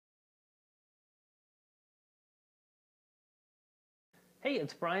Hey,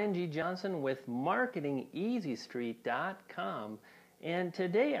 it's Brian G. Johnson with MarketingEasyStreet.com, and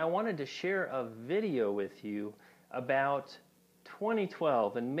today I wanted to share a video with you about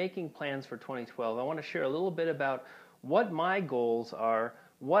 2012 and making plans for 2012. I want to share a little bit about what my goals are,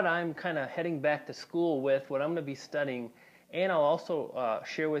 what I'm kind of heading back to school with, what I'm going to be studying, and I'll also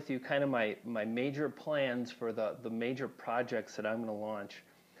share with you kind of my major plans for the major projects that I'm going to launch.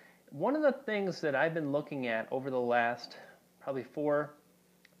 One of the things that I've been looking at over the last probably 4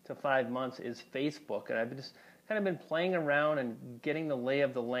 to 5 months is Facebook, and I've just kind of been playing around and getting the lay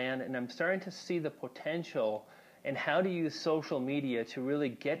of the land, and I'm starting to see the potential and how to use social media to really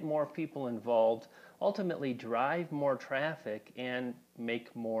get more people involved, ultimately drive more traffic and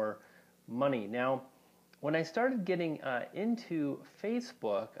make more money. Now, when I started getting into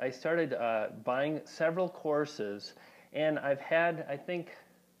Facebook, I started buying several courses, and I've had, I think,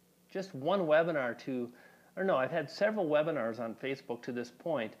 just one webinar I've had several webinars on Facebook to this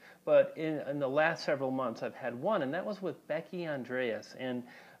point, but in the last several months I've had one, and that was with Becky Andreas. And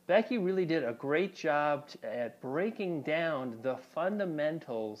Becky really did a great job at breaking down the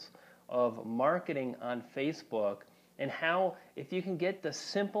fundamentals of marketing on Facebook and how, if you can get the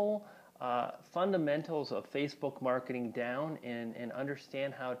simple fundamentals of Facebook marketing down and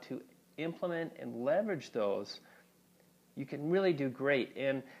understand how to implement and leverage those, you can really do great.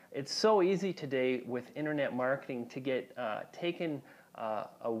 And it's so easy today with internet marketing to get taken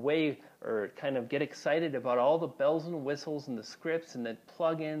away or kind of get excited about all the bells and whistles and the scripts and the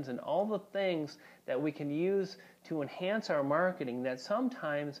plugins and all the things that we can use to enhance our marketing, that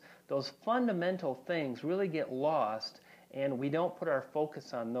sometimes those fundamental things really get lost and we don't put our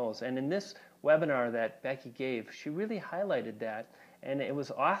focus on those. And in this webinar that Becky gave, she really highlighted that. And it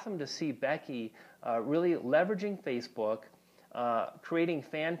was awesome to see Becky really leveraging Facebook, creating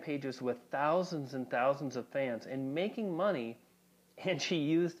fan pages with thousands and thousands of fans and making money. And she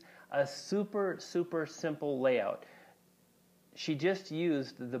used a super simple layout. She just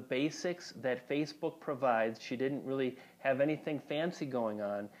used the basics that Facebook provides. She didn't really have anything fancy going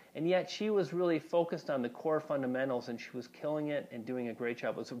on, and yet she was really focused on the core fundamentals, and she was killing it and doing a great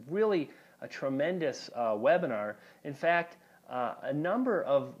job. It was really a tremendous webinar. In fact, a number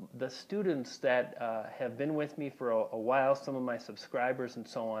of the students that have been with me for a while, some of my subscribers and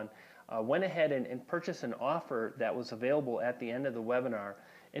so on, went ahead and purchased an offer that was available at the end of the webinar.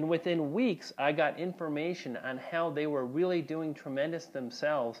 And within weeks, I got information on how they were really doing tremendous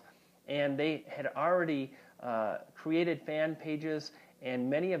themselves, and they had already created fan pages, and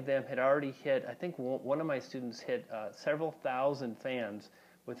many of them had already hit, I think one of my students hit several thousand fans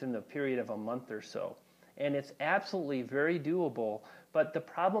within the period of a month or so. And it's absolutely very doable, but the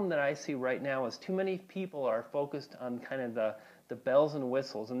problem that I see right now is too many people are focused on kind of the bells and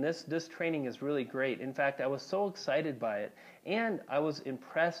whistles, and this training is really great. In fact, I was so excited by it, and I was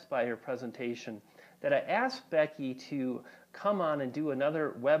impressed by her presentation that I asked Becky to come on and do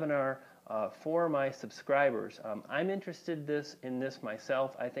another webinar for my subscribers. I'm interested in this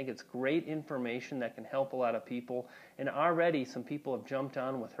myself. I think it's great information that can help a lot of people, and already some people have jumped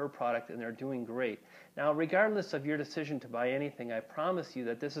on with her product and they're doing great. Now, regardless of your decision to buy anything, I promise you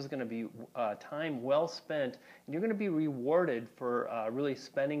that this is going to be time well spent, and you're going to be rewarded for really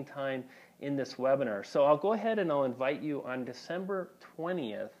spending time in this webinar. So I'll go ahead and I'll invite you on December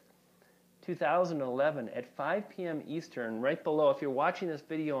 20th, 2011 at 5 p.m. Eastern. Right below, if you're watching this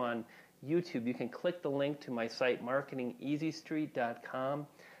video on YouTube, you can click the link to my site, MarketingEasyStreet.com.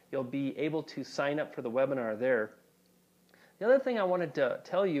 You'll be able to sign up for the webinar there. The other thing I wanted to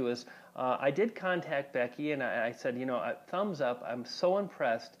tell you is I did contact Becky, and I said, you know, thumbs up, I'm so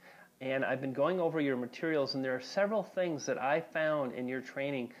impressed, and I've been going over your materials, and there are several things that I found in your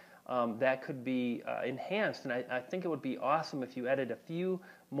training that could be enhanced, and I think it would be awesome if you added a few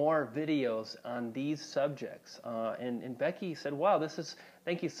more videos on these subjects. And Becky said, wow,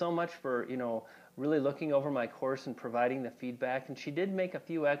 thank you so much for, you know, really looking over my course and providing the feedback. And she did make a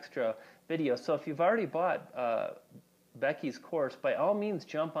few extra videos. So if you've already bought Becky's course, by all means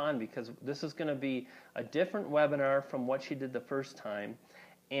jump on, because this is going to be a different webinar from what she did the first time.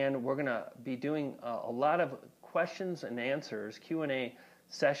 And we're going to be doing a lot of questions and answers, Q&A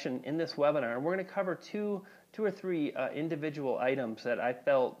session in this webinar. And we're going to cover two or three individual items that I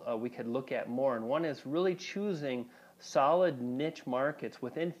felt we could look at more. And one is really choosing solid niche markets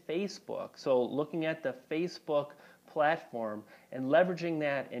within Facebook. So looking at the Facebook platform and leveraging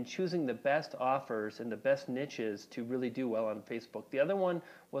that and choosing the best offers and the best niches to really do well on Facebook. The other one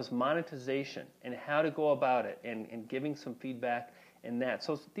was monetization and how to go about it, and giving some feedback in that.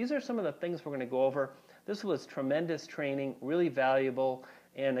 So these are some of the things we're going to go over. This was tremendous training, really valuable.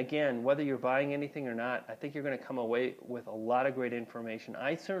 And again, whether you're buying anything or not, I think you're going to come away with a lot of great information.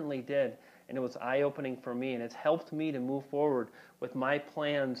 I certainly did, and it was eye-opening for me, and it's helped me to move forward with my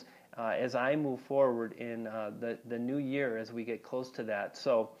plans as I move forward in the new year as we get close to that.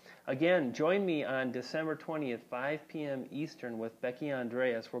 So again, join me on December 20th, 5 p.m. Eastern with Becky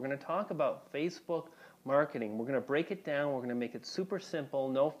Andreas. We're going to talk about Facebook marketing. We're going to break it down. We're going to make it super simple.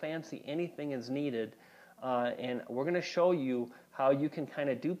 No fancy anything is needed. And we're going to show you how you can kind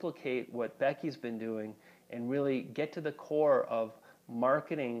of duplicate what Becky's been doing and really get to the core of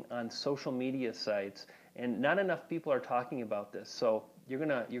marketing on social media sites. And not enough people are talking about this, so you're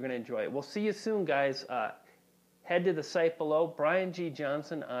gonna enjoy it. We'll see you soon, guys. Head to the site below, Brian G.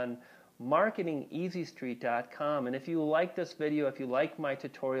 Johnson on marketingeasystreet.com. And if you like this video, if you like my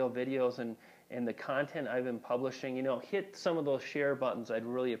tutorial videos and the content I've been publishing, hit some of those share buttons. I'd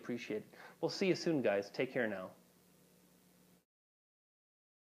really appreciate it. We'll see you soon, guys. Take care now.